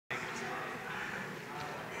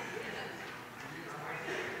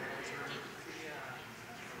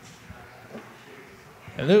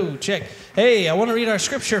Hello, check. Hey, I want to read our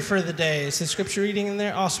scripture for the day. Is the scripture reading in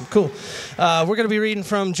there? Awesome, cool. We're going to be reading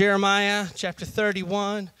from Jeremiah chapter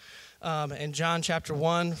 31 and John chapter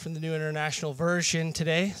 1 from the New International Version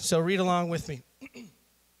today. So read along with me.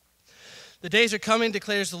 The days are coming,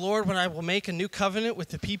 declares the Lord, when I will make a new covenant with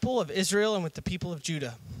the people of Israel and with the people of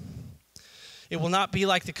Judah. It will not be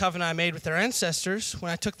like the covenant I made with their ancestors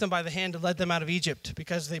when I took them by the hand and led them out of Egypt,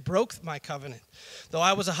 because they broke my covenant, though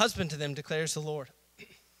I was a husband to them, declares the Lord.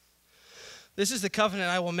 This is the covenant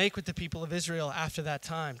I will make with the people of Israel after that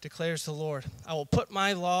time, declares the Lord. I will put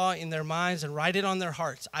my law in their minds and write it on their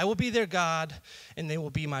hearts. I will be their God, and they will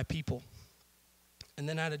be my people. And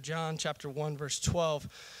then out of John chapter 1, verse 12,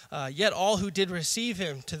 yet all who did receive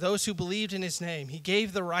him, to those who believed in his name, he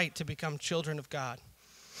gave the right to become children of God.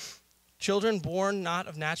 Children born not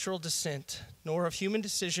of natural descent, nor of human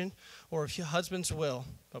decision, or of husband's will,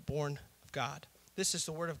 but born of God. This is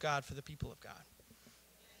the word of God for the people of God.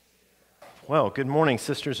 Well, good morning,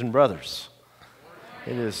 sisters and brothers.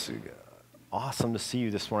 It is awesome to see you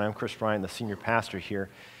this morning. I'm Chris Bryant, the senior pastor here,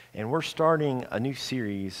 and we're starting a new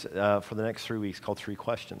series for the next 3 weeks called 3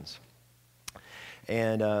 Questions.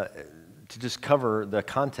 And to just cover the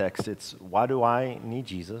context, it's why do I need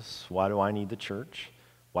Jesus? Why do I need the church?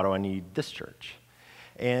 Why do I need this church?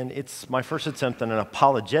 And it's my first attempt on an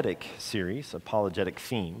apologetic series, apologetic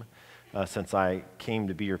theme, since I came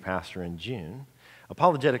to be your pastor in June.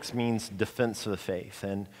 Apologetics means defense of the faith,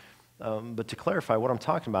 and but to clarify, what I'm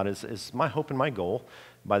talking about is my hope and my goal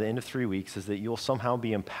by the end of 3 weeks is that you'll somehow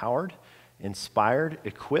be empowered, inspired,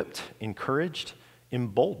 equipped, encouraged,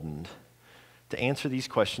 emboldened to answer these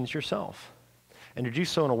questions yourself, and to do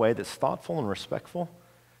so in a way that's thoughtful and respectful,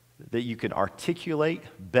 that you could articulate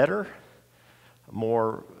better,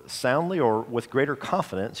 more soundly, or with greater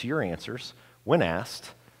confidence your answers when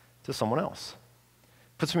asked to someone else.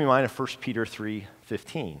 Puts me in mind of 1 Peter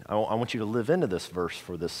 3:15. I want you to live into this verse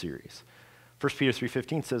for this series. 1 Peter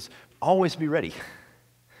 3:15 says, always be ready.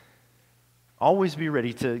 Always be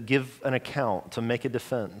ready to give an account, to make a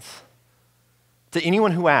defense. To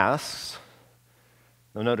anyone who asks,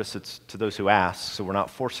 now notice it's to those who ask, so we're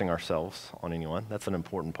not forcing ourselves on anyone. That's an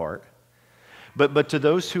important part. But to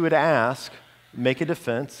those who would ask, make a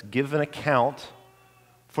defense, give an account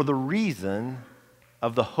for the reason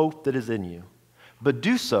of the hope that is in you. But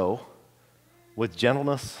do so with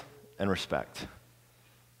gentleness and respect.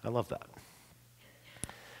 I love that.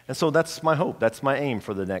 And so that's my hope. That's my aim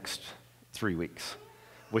for the next 3 weeks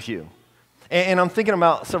with you. And I'm thinking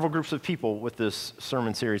about several groups of people with this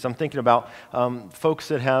sermon series. I'm thinking about folks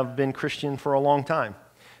that have been Christian for a long time.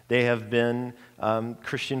 They have been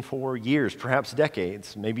Christian for years, perhaps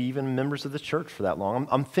decades, maybe even members of the church for that long.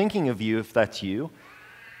 I'm thinking of you if that's you.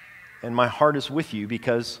 And my heart is with you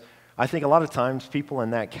because I think a lot of times people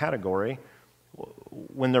in that category,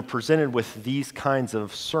 when they're presented with these kinds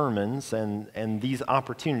of sermons and these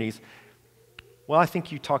opportunities, well, I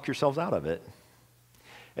think you talk yourselves out of it.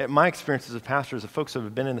 My experience as a pastor is that folks that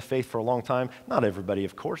have been in the faith for a long time, not everybody,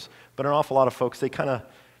 of course, but an awful lot of folks, they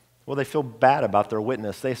they feel bad about their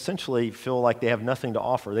witness. They essentially feel like they have nothing to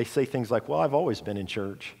offer. They say things like, well, I've always been in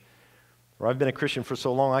church, or I've been a Christian for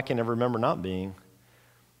so long I can never remember not being.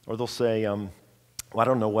 Or they'll say, well, I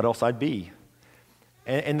don't know what else I'd be.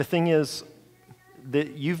 And the thing is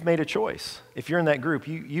that you've made a choice. If you're in that group,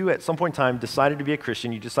 you at some point in time decided to be a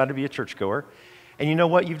Christian, you decided to be a churchgoer, and you know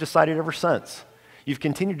what? You've decided ever since. You've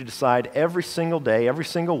continued to decide every single day, every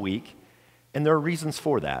single week, and there are reasons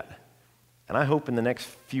for that. And I hope in the next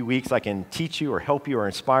few weeks I can teach you or help you or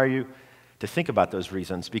inspire you to think about those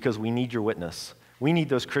reasons, because we need your witness. We need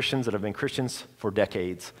those Christians that have been Christians for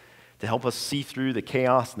decades to help us see through the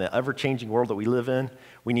chaos and the ever-changing world that we live in.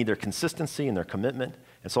 We need their consistency and their commitment.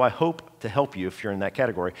 And so I hope to help you if you're in that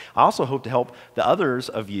category. I also hope to help the others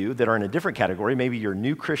of you that are in a different category. Maybe you're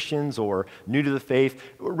new Christians or new to the faith,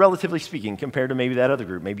 relatively speaking, compared to maybe that other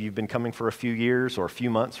group. Maybe you've been coming for a few years or a few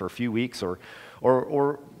months or a few weeks, or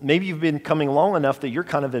maybe you've been coming long enough that you're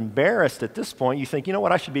kind of embarrassed at this point. You think, you know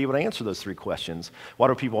what, I should be able to answer those 3 questions. Why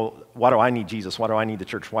do I need Jesus? Why do I need the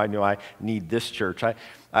church? Why do I need this church? And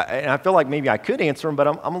I feel like maybe I could answer them, but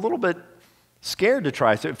I'm a little bit scared to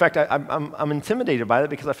try. So in fact, I'm intimidated by that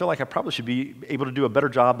because I feel like I probably should be able to do a better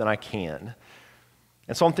job than I can.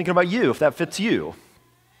 And so I'm thinking about you, if that fits you.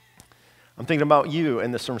 I'm thinking about you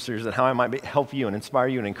in this sermon series and how I might help you and inspire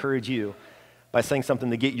you and encourage you by saying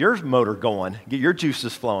something to get your motor going, get your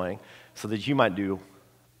juices flowing, so that you might do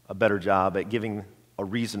a better job at giving a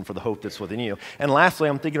reason for the hope that's within you. And lastly,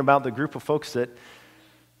 I'm thinking about the group of folks that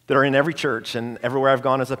that are in every church, and everywhere I've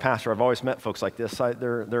gone as a pastor, I've always met folks like this.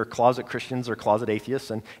 They're closet Christians or closet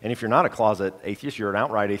atheists, and if you're not a closet atheist, you're an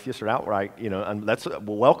outright atheist or an outright, and that's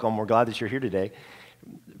welcome. We're glad that you're here today.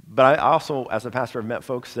 But I also, as a pastor, have met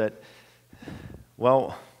folks that,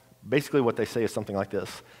 well, basically what they say is something like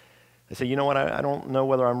this. They say, you know what, I don't know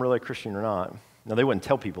whether I'm really a Christian or not. Now, they wouldn't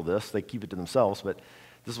tell people this. They keep it to themselves, but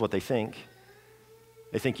this is what they think.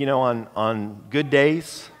 They think, on good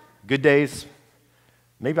days,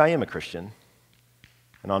 maybe I am a Christian.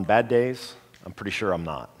 And on bad days, I'm pretty sure I'm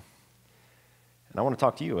not. And I want to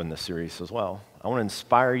talk to you in this series as well. I want to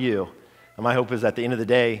inspire you. And my hope is at the end of the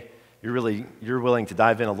day, you're willing to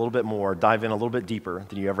dive in a little bit more, dive in a little bit deeper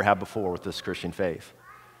than you ever have before with this Christian faith.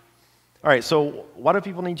 All right, so why do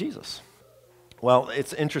people need Jesus? Well,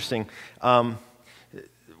 it's interesting.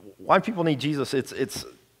 Why people need Jesus, it's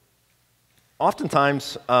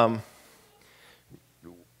oftentimes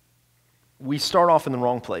we start off in the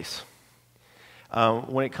wrong place.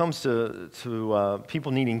 When it comes to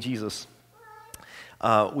people needing Jesus,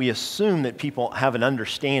 we assume that people have an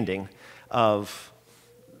understanding of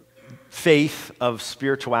faith, of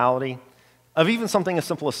spirituality, of even something as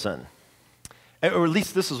simple as sin. Or at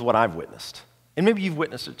least this is what I've witnessed. And maybe you've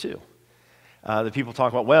witnessed it too. That people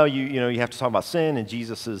talk about, well, you have to talk about sin, and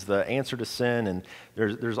Jesus is the answer to sin, and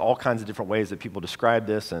there's all kinds of different ways that people describe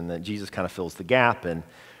this, and that Jesus kind of fills the gap.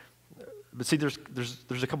 But see, there's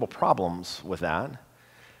a couple problems with that.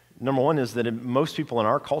 Number one is that most people in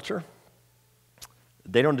our culture,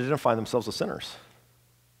 they don't identify themselves as sinners.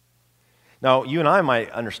 Now, you and I might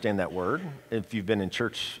understand that word if you've been in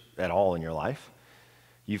church at all in your life.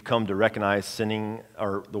 You've come to recognize sinning,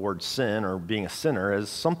 or the word sin, or being a sinner, as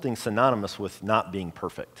something synonymous with not being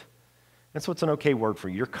perfect. And so it's an okay word for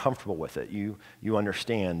you. You're comfortable with it. You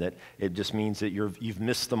understand that it just means that you've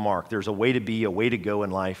missed the mark. There's a way to be, a way to go in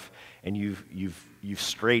life, and you've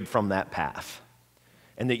strayed from that path.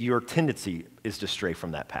 And that your tendency is to stray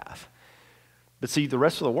from that path. But see, the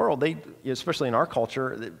rest of the world, they, especially in our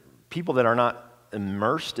culture, people that are not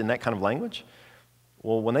immersed in that kind of language,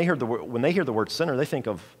 well, when they hear the word sinner, they think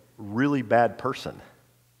of really bad person.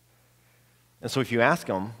 And so if you ask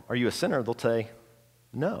them, are you a sinner? They'll say,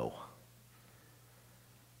 no.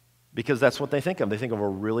 Because that's what they think of. They think of a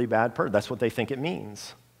really bad person. That's what they think it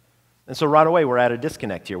means. And so right away, we're at a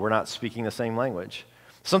disconnect here. We're not speaking the same language.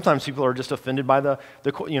 Sometimes people are just offended by the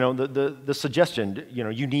suggestion,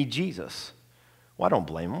 you need Jesus. Well, I don't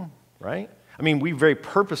blame them, right? I mean, we very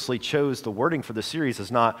purposely chose the wording for the series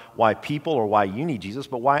as not why people or why you need Jesus,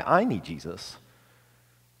 but why I need Jesus.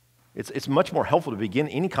 It's much more helpful to begin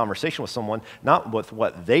any conversation with someone, not with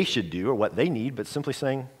what they should do or what they need, but simply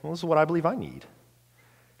saying, well, this is what I believe I need.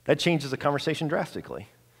 That changes the conversation drastically.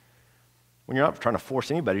 When you're not trying to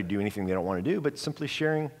force anybody to do anything they don't want to do, but simply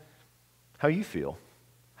sharing how you feel,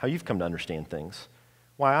 how you've come to understand things,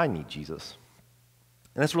 why I need Jesus.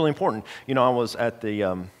 And that's really important. I was at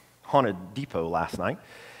the Haunted Depot last night,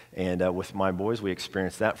 and with my boys, we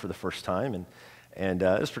experienced that for the first time, and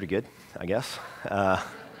it was pretty good, I guess.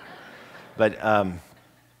 But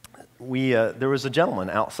there was a gentleman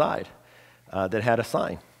outside that had a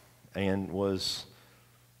sign and was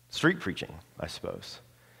street preaching, I suppose.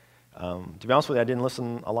 To be honest with you, I didn't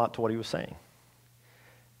listen a lot to what he was saying.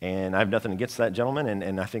 And I have nothing against that gentleman,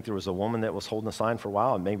 and I think there was a woman that was holding a sign for a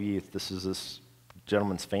while, and maybe this is this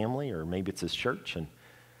gentleman's family, or maybe it's his church, and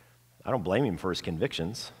I don't blame him for his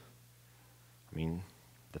convictions. I mean,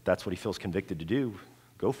 if that's what he feels convicted to do,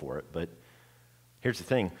 go for it. But here's the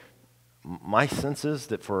thing. My sense is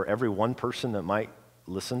that for every one person that might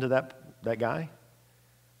listen to that guy,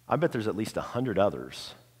 I bet there's at least 100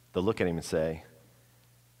 others that look at him and say,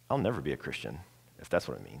 I'll never be a Christian, if that's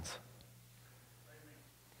what it means.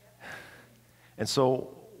 And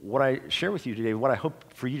so what I share with you today, what I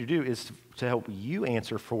hope for you to do is to help you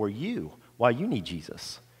answer for you why you need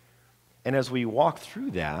Jesus. And as we walk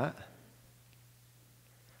through that,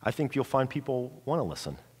 I think you'll find people want to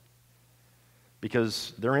listen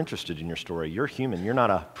because they're interested in your story. You're human. You're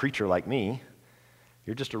not a preacher like me.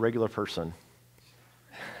 You're just a regular person.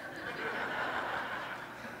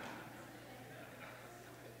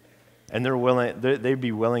 And they'd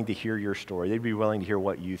be willing to hear your story. They'd be willing to hear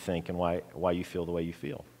what you think and why you feel the way you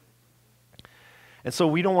feel. And so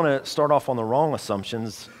we don't want to start off on the wrong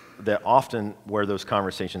assumptions that often where those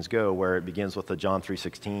conversations go, where it begins with the John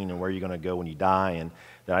 3:16 and where you're going to go when you die, and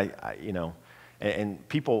that and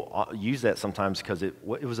people use that sometimes because it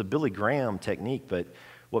was a Billy Graham technique, but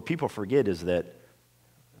what people forget is that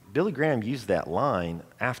Billy Graham used that line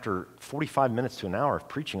after 45 minutes to an hour of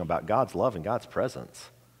preaching about God's love and God's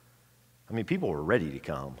presence. I mean, people were ready to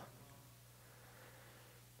come.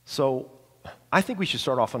 So I think we should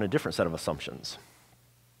start off on a different set of assumptions.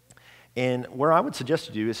 And where I would suggest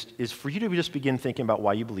to you is for you to just begin thinking about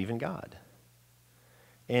why you believe in God.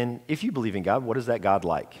 And if you believe in God, what is that God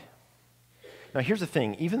like? Now, here's the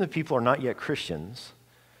thing. Even if people are not yet Christians,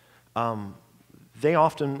 they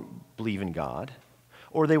often believe in God,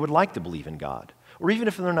 or they would like to believe in God. Or even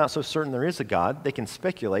if they're not so certain there is a God, they can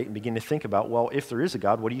speculate and begin to think about, well, if there is a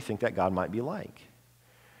God, what do you think that God might be like?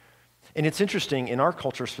 And it's interesting, in our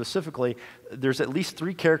culture specifically, there's at least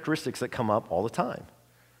 3 characteristics that come up all the time.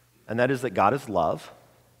 And that is that God is love.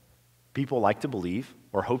 People like to believe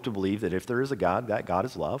or hope to believe that if there is a God, that God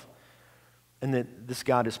is love. And that this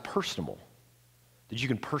God is personable. That you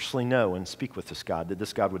can personally know and speak with this God. That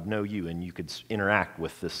this God would know you and you could interact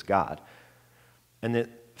with this God. And that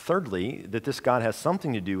thirdly, that this God has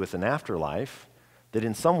something to do with an afterlife that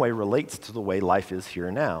in some way relates to the way life is here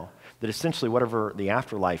and now. That essentially whatever the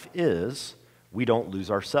afterlife is, we don't lose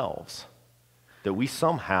ourselves. That we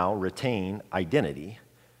somehow retain identity.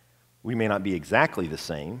 We may not be exactly the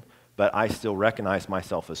same, but I still recognize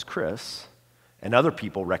myself as Chris, and other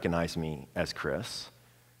people recognize me as Chris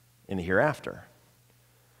in the hereafter.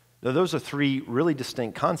 Now, those are 3 really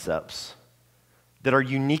distinct concepts that are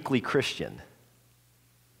uniquely Christian.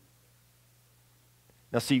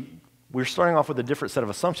 Now, see, we're starting off with a different set of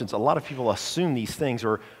assumptions. A lot of people assume these things,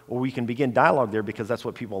 or we can begin dialogue there because that's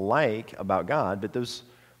what people like about God, but those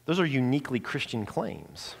are uniquely Christian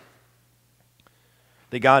claims.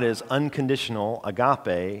 That God is unconditional,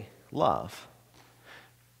 agape love,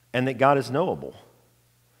 and that God is knowable.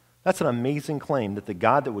 That's an amazing claim, that the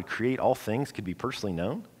God that would create all things could be personally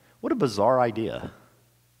known. What a bizarre idea.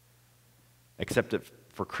 Except that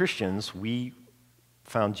for Christians, we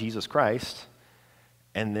found Jesus Christ,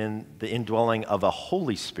 and then the indwelling of a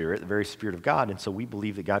Holy Spirit, the very Spirit of God, and so we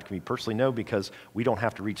believe that God can be personally known because we don't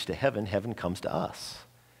have to reach to heaven. Heaven comes to us.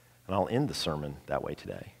 And I'll end the sermon that way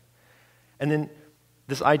today. And then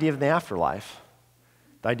this idea of the afterlife,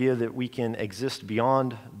 the idea that we can exist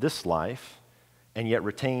beyond this life and yet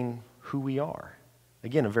retain who we are.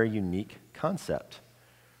 Again, a very unique concept.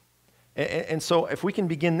 And so if we can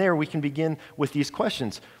begin there, we can begin with these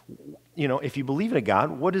questions. You know, if you believe in a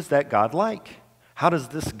God, what is that God like? How does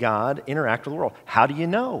this God interact with the world? How do you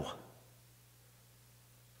know?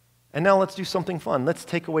 And now let's do something fun. Let's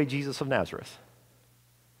take away Jesus of Nazareth.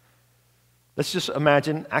 Let's just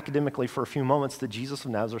imagine academically for a few moments that Jesus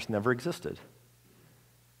of Nazareth never existed.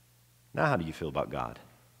 Now how do you feel about God?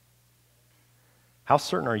 How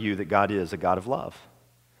certain are you that God is a God of love?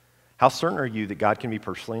 How certain are you that God can be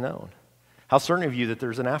personally known? How certain are you that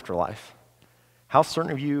there's an afterlife? How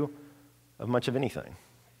certain are you of much of anything?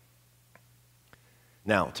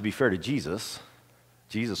 Now, to be fair to Jesus,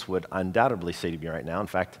 Jesus would undoubtedly say to me right now, in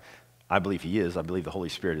fact, I believe he is, I believe the Holy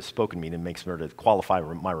Spirit has spoken to me and makes me to qualify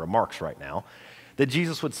my remarks right now, that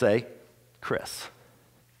Jesus would say, Chris,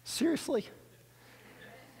 seriously?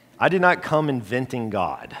 I did not come inventing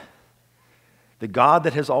God. The God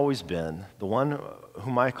that has always been, the one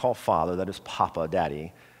whom I call Father, that is Papa,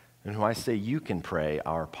 Daddy, and who I say you can pray,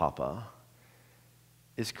 our Papa,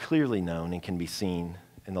 is clearly known and can be seen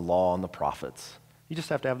in the law and the prophets. You just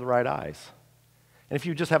have to have the right eyes. And if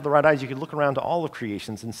you just have the right eyes, you can look around to all of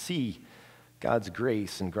creations and see God's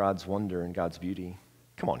grace and God's wonder and God's beauty.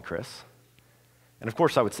 Come on, Chris. And of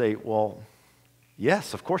course I would say, well,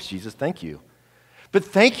 yes, of course, Jesus, thank you. But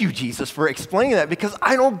thank you, Jesus, for explaining that because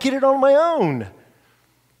I don't get it on my own.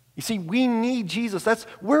 You see, we need Jesus. That's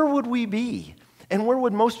where would we be? And where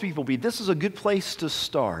would most people be? This is a good place to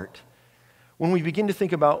start when we begin to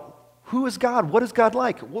think about who is God? What is God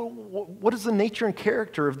like? What is the nature and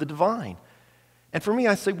character of the divine? And for me,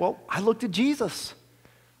 I say, well, I looked at Jesus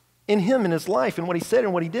in him, in his life, and what he said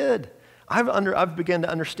and what he did. I've begun to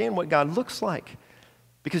understand what God looks like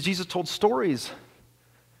because Jesus told stories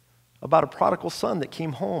about a prodigal son that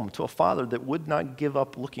came home to a father that would not give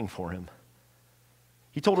up looking for him.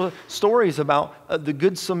 He told stories about the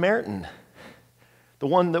Good Samaritan, the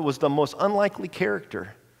one that was the most unlikely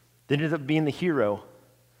character that ended up being the hero.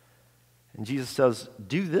 And Jesus says,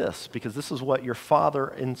 do this because this is what your Father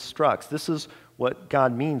instructs. This is what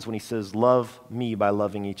God means when he says, love me by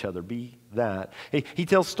loving each other. Be that. He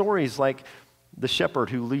tells stories like the shepherd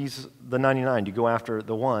who leaves the 99 to go after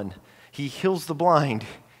the one. He heals the blind.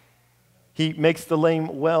 He makes the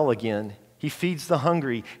lame well again. He feeds the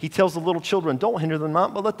hungry. He tells the little children, don't hinder them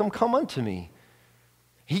not, but let them come unto me.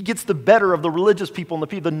 He gets the better of the religious people and the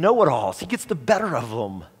people, the know-it-alls. He gets the better of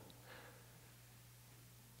them.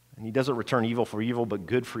 And he doesn't return evil for evil, but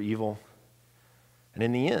good for evil. And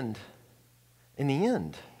in the end,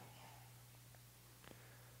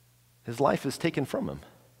 his life is taken from him.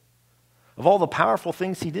 Of all the powerful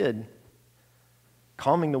things he did,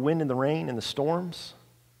 calming the wind and the rain and the storms.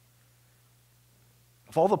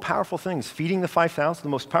 Of all the powerful things, feeding the 5,000, the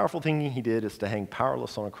most powerful thing he did is to hang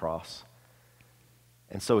powerless on a cross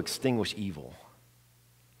and so extinguish evil.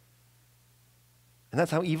 And that's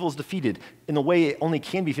how evil is defeated, in the way it only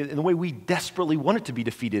can be defeated, in the way we desperately want it to be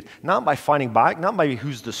defeated. Not by fighting back, not by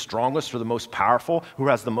who's the strongest or the most powerful, who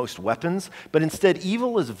has the most weapons, but instead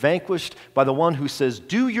evil is vanquished by the one who says,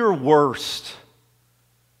 do your worst.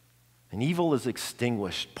 And evil is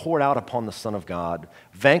extinguished, poured out upon the Son of God,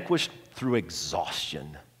 vanquished through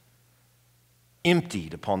exhaustion,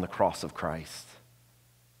 emptied upon the cross of Christ.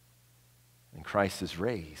 And Christ is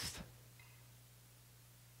raised.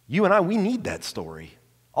 You and I, we need that story.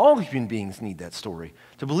 All human beings need that story.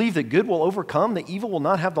 To believe that good will overcome, that evil will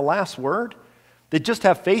not have the last word, that just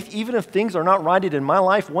have faith, even if things are not righted in my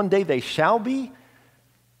life, one day they shall be.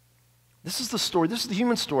 This is the story. This is the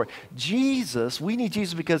human story. Jesus, we need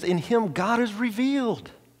Jesus because in him God is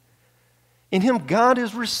revealed. In him God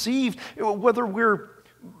is received. Whether we're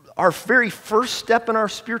our very first step in our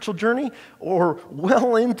spiritual journey or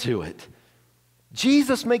well into it,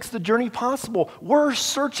 Jesus makes the journey possible. We're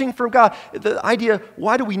searching for God. The idea,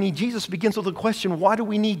 why do we need Jesus, begins with the question, why do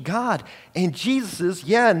we need God? And Jesus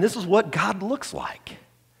is, and this is what God looks like.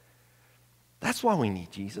 That's why we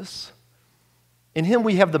need Jesus. In him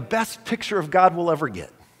we have the best picture of God we'll ever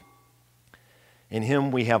get. In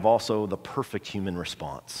him we have also the perfect human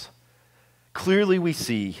response. Clearly we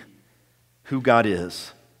see who God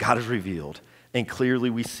is revealed, and clearly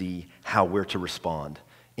we see how we're to respond.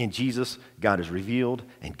 In Jesus, God is revealed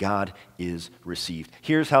and God is received.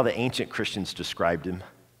 Here's how the ancient Christians described him.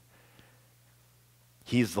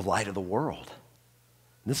 He is the light of the world.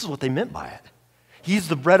 And this is what they meant by it. He's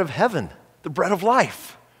the bread of heaven, the bread of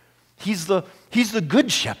life. He's the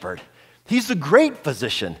good shepherd. He's the great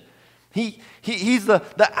physician. He's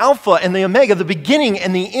the Alpha and the Omega, the beginning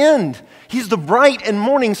and the end. He's the bright and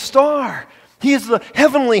morning star. He is the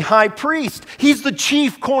heavenly high priest. He's the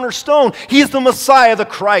chief cornerstone. He is the Messiah, the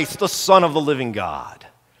Christ, the Son of the living God.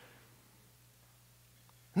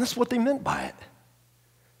 And that's what they meant by it.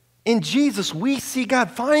 In Jesus, we see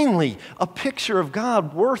God, finally, a picture of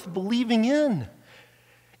God worth believing in.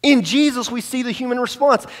 In Jesus, we see the human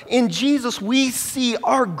response. In Jesus, we see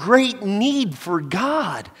our great need for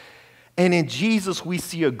God. And in Jesus, we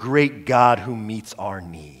see a great God who meets our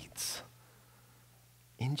needs.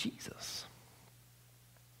 In Jesus.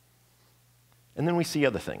 And then we see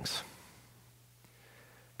other things.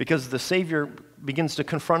 Because the Savior begins to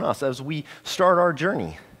confront us as we start our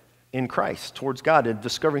journey in Christ towards God and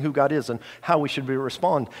discovering who God is and how we should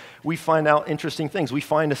respond. We find out interesting things. We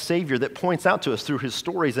find a Savior that points out to us through his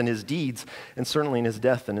stories and his deeds, and certainly in his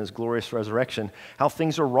death and his glorious resurrection, how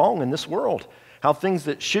things are wrong in this world, how things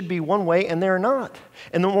that should be one way and they're not.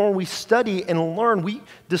 And the more we study and learn, we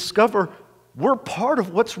discover we're part of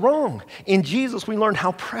what's wrong. In Jesus, we learn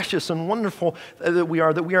how precious and wonderful that we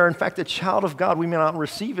are in fact a child of God. We may not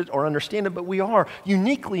receive it or understand it, but we are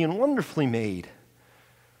uniquely and wonderfully made.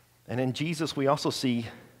 And in Jesus, we also see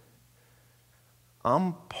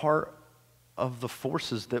I'm part of the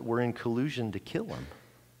forces that were in collusion to kill him.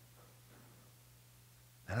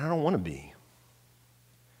 And I don't want to be.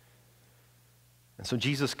 And so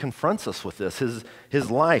Jesus confronts us with this.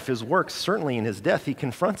 His life, his work, certainly in his death, he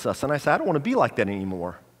confronts us. And I say, I don't want to be like that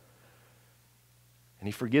anymore. And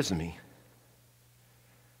he forgives me.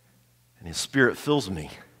 And his Spirit fills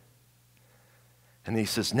me. And he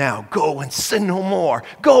says, now go and sin no more.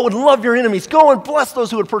 Go and love your enemies. Go and bless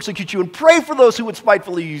those who would persecute you and pray for those who would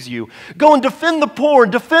spitefully use you. Go and defend the poor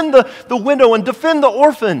and defend the widow and defend the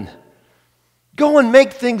orphan. Go and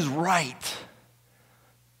make things right.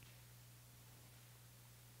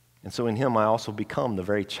 And so in him I also become the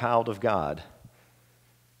very child of God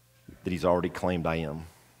that he's already claimed I am.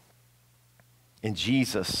 In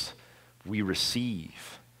Jesus, we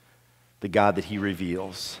receive the God that he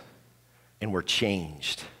reveals, and we're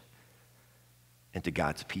changed into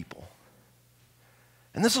God's people.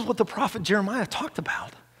 And this is what the prophet Jeremiah talked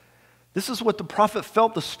about. This is what the prophet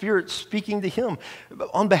felt the Spirit speaking to him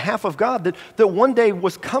on behalf of God, that one day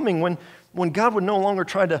was coming when God would no longer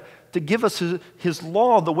try to give us his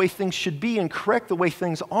law, the way things should be, and correct the way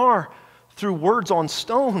things are through words on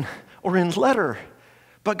stone or in letter.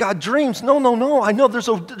 But God dreams, no, I know there's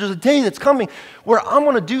a day that's coming where I'm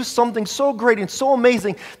going to do something so great and so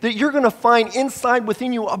amazing that you're going to find inside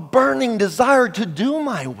within you a burning desire to do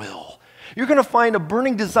my will. You're going to find a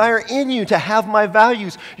burning desire in you to have my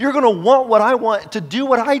values. You're going to want what I want, to do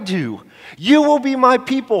what I do. You will be my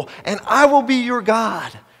people, and I will be your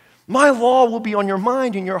God. My law will be on your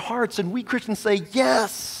mind and your hearts. And we Christians say,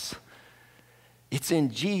 yes, it's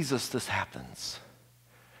in Jesus this happens.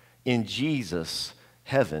 In Jesus,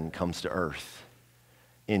 heaven comes to earth.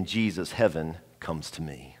 In Jesus, heaven comes to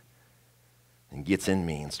me and gets in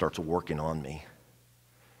me and starts working on me.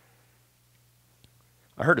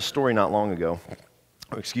 I heard a story not long ago.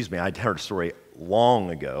 I heard a story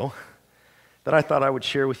long ago that I thought I would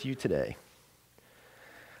share with you today.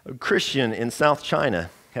 A Christian in South China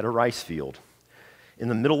had a rice field in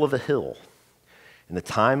the middle of a hill. In the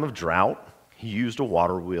time of drought, he used a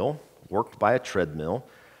water wheel, worked by a treadmill,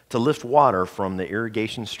 to lift water from the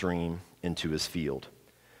irrigation stream into his field.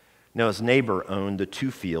 Now, his neighbor owned the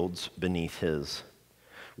 2 fields beneath his.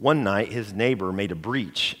 One night, his neighbor made a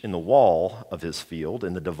breach in the wall of his field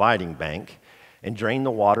in the dividing bank and drained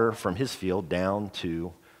the water from his field down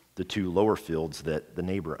to the 2 lower fields that the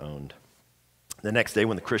neighbor owned. The next day,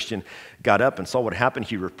 when the Christian got up and saw what happened,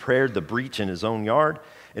 he repaired the breach in his own field,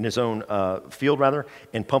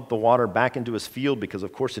 and pumped the water back into his field because,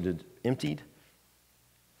 of course, it had emptied.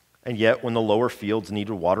 And yet, when the lower fields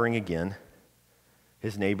needed watering again,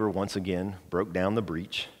 his neighbor once again broke down the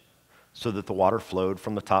breach so that the water flowed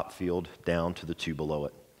from the top field down to the 2 below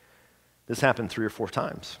it. This happened 3 or 4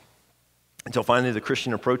 times, until finally the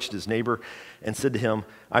Christian approached his neighbor and said to him,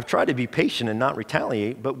 "I've tried to be patient and not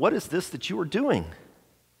retaliate, but what is this that you are doing?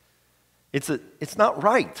 It's not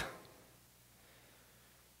right."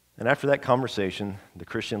 And after that conversation, the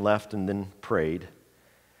Christian left and then prayed.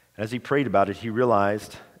 As he prayed about it, he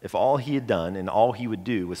realized if all he had done and all he would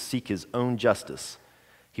do was seek his own justice,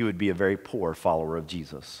 he would be a very poor follower of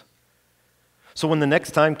Jesus. So when the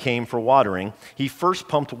next time came for watering, he first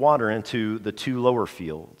pumped water into the 2 lower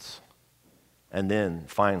fields, and then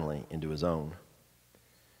finally into his own.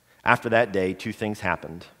 After that day, 2 things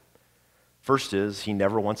happened. First is he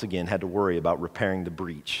never once again had to worry about repairing the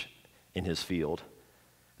breach in his field.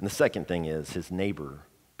 And the second thing is his neighbor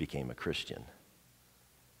became a Christian.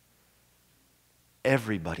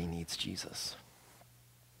 Everybody needs Jesus.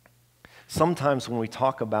 Sometimes when we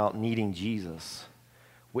talk about needing Jesus,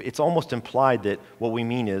 it's almost implied that what we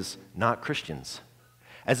mean is not Christians,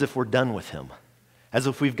 as if we're done with him, as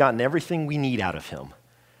if we've gotten everything we need out of him.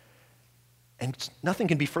 And nothing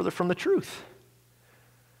can be further from the truth.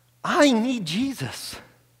 I need Jesus.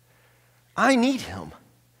 I need him.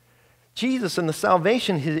 Jesus and the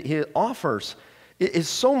salvation he offers is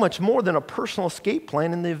so much more than a personal escape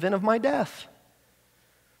plan in the event of my death.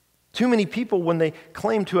 Too many people, when they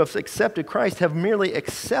claim to have accepted Christ, have merely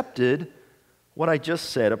accepted what I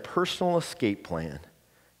just said, a personal escape plan,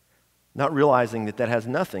 not realizing that has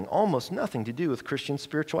almost nothing to do with Christian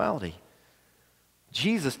spirituality.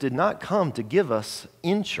 Jesus did not come to give us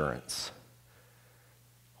insurance.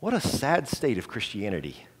 What a sad state of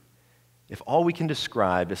Christianity if all we can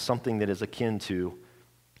describe is something that is akin to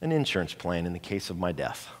an insurance plan in the case of my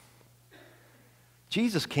death.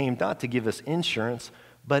 Jesus came not to give us insurance,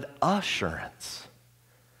 but assurance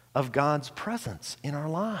of God's presence in our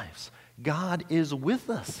lives. God is with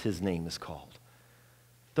us, his name is called.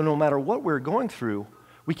 So no matter what we're going through,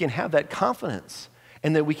 we can have that confidence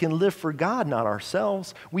and that we can live for God, not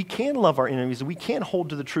ourselves. We can love our enemies. We can hold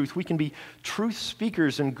to the truth. We can be truth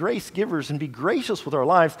speakers and grace givers and be gracious with our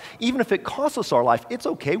lives, even if it costs us our life. It's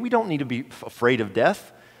okay. We don't need to be afraid of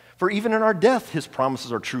death. For even in our death, his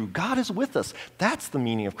promises are true. God is with us. That's the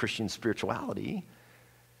meaning of Christian spirituality.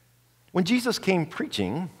 When Jesus came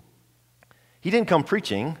preaching, he didn't come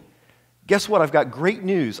preaching, "Guess what? I've got great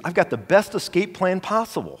news. I've got the best escape plan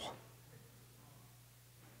possible."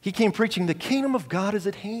 He came preaching, "The kingdom of God is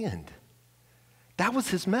at hand." That was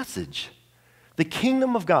his message. The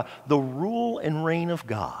kingdom of God, the rule and reign of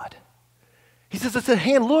God. He says, it's at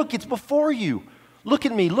hand. Look, it's before you. Look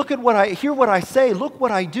at me. Look at hear what I say. Look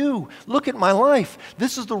what I do. Look at my life.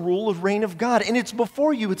 This is the rule and reign of God, and it's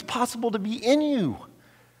before you. It's possible to be in you.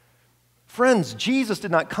 Friends, Jesus did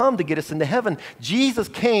not come to get us into heaven. Jesus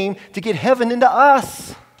came to get heaven into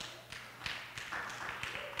us.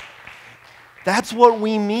 That's what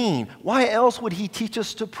we mean. Why else would he teach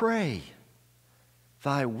us to pray?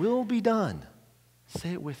 Thy will be done,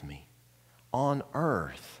 say it with me, on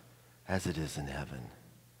earth as it is in heaven.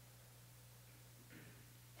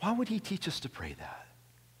 Why would he teach us to pray that?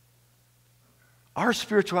 Our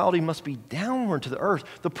spirituality must be downward to the earth.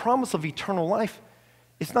 The promise of eternal life,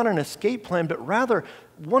 it's not an escape plan, but rather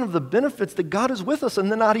one of the benefits that God is with us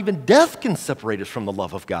and that not even death can separate us from the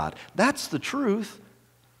love of God. That's the truth.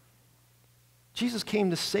 Jesus came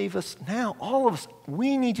to save us now. All of us,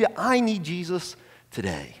 we need you. I need Jesus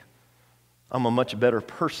today. I'm a much better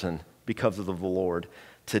person because of the Lord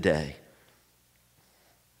today.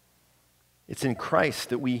 It's in Christ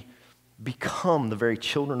that we become the very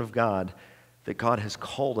children of God that God has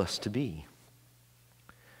called us to be.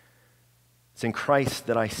 It's in Christ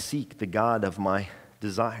that I seek the God of my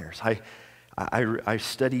desires. I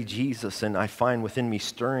study Jesus, and I find within me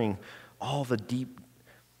stirring all the deep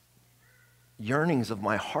yearnings of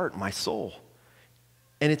my heart, my soul.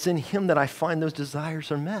 And it's in him that I find those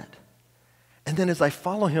desires are met. And then as I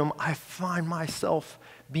follow him, I find myself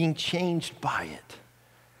being changed by it.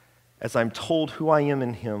 As I'm told who I am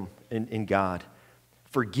in him, in God,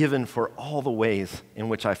 forgiven for all the ways in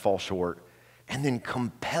which I fall short, and then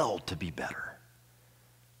compelled to be better.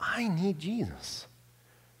 I need Jesus.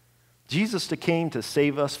 Jesus came to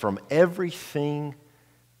save us from everything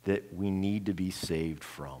that we need to be saved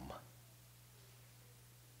from.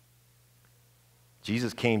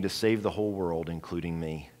 Jesus came to save the whole world, including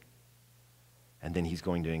me. And then he's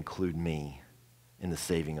going to include me in the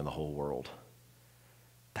saving of the whole world.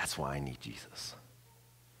 That's why I need Jesus.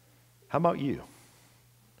 How about you?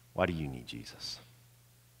 Why do you need Jesus?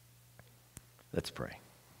 Let's pray.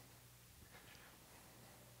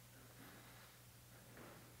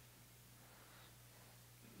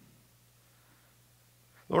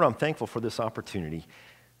 Lord, I'm thankful for this opportunity.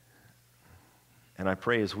 And I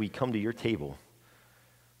pray as we come to your table,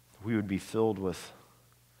 we would be filled with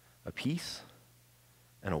a peace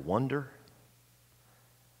and a wonder.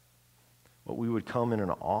 What we would come in an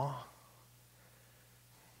awe.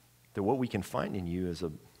 That what we can find in you is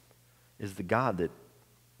the God that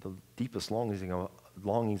the deepest longings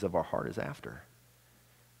of our heart is after.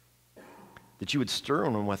 That you would stir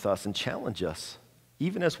on with us and challenge us,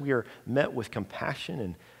 even as we are met with compassion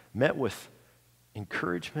and met with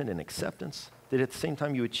encouragement and acceptance, that at the same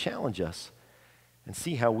time you would challenge us and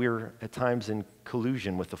see how we're at times in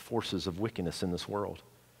collusion with the forces of wickedness in this world.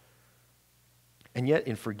 And yet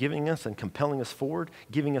in forgiving us and compelling us forward,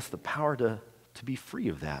 giving us the power to be free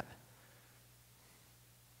of that.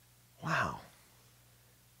 Wow.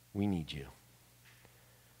 We need you.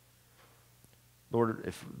 Lord,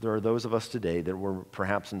 if there are those of us today that were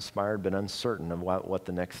perhaps inspired but uncertain of what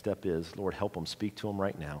the next step is, Lord, help them, speak to them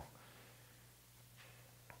right now.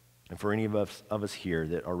 And for any of us here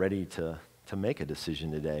that are ready to make a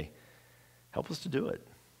decision today, help us to do it.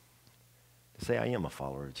 To say, I am a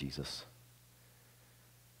follower of Jesus.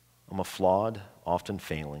 I'm a flawed, often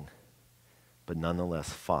failing, but nonetheless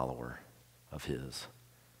follower of his.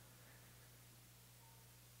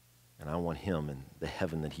 And I want him and the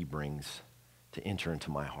heaven that he brings to enter into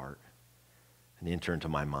my heart and enter into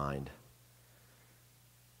my mind.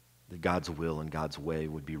 That God's will and God's way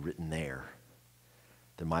would be written there.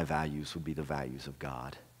 That my values would be the values of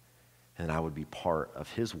God. And that I would be part of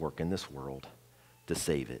his work in this world to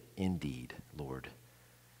save it. Indeed, Lord,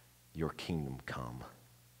 your kingdom come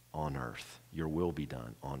on earth. Your will be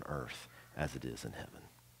done on earth as it is in heaven.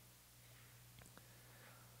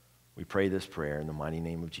 We pray this prayer in the mighty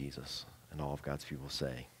name of Jesus, and all of God's people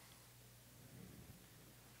say,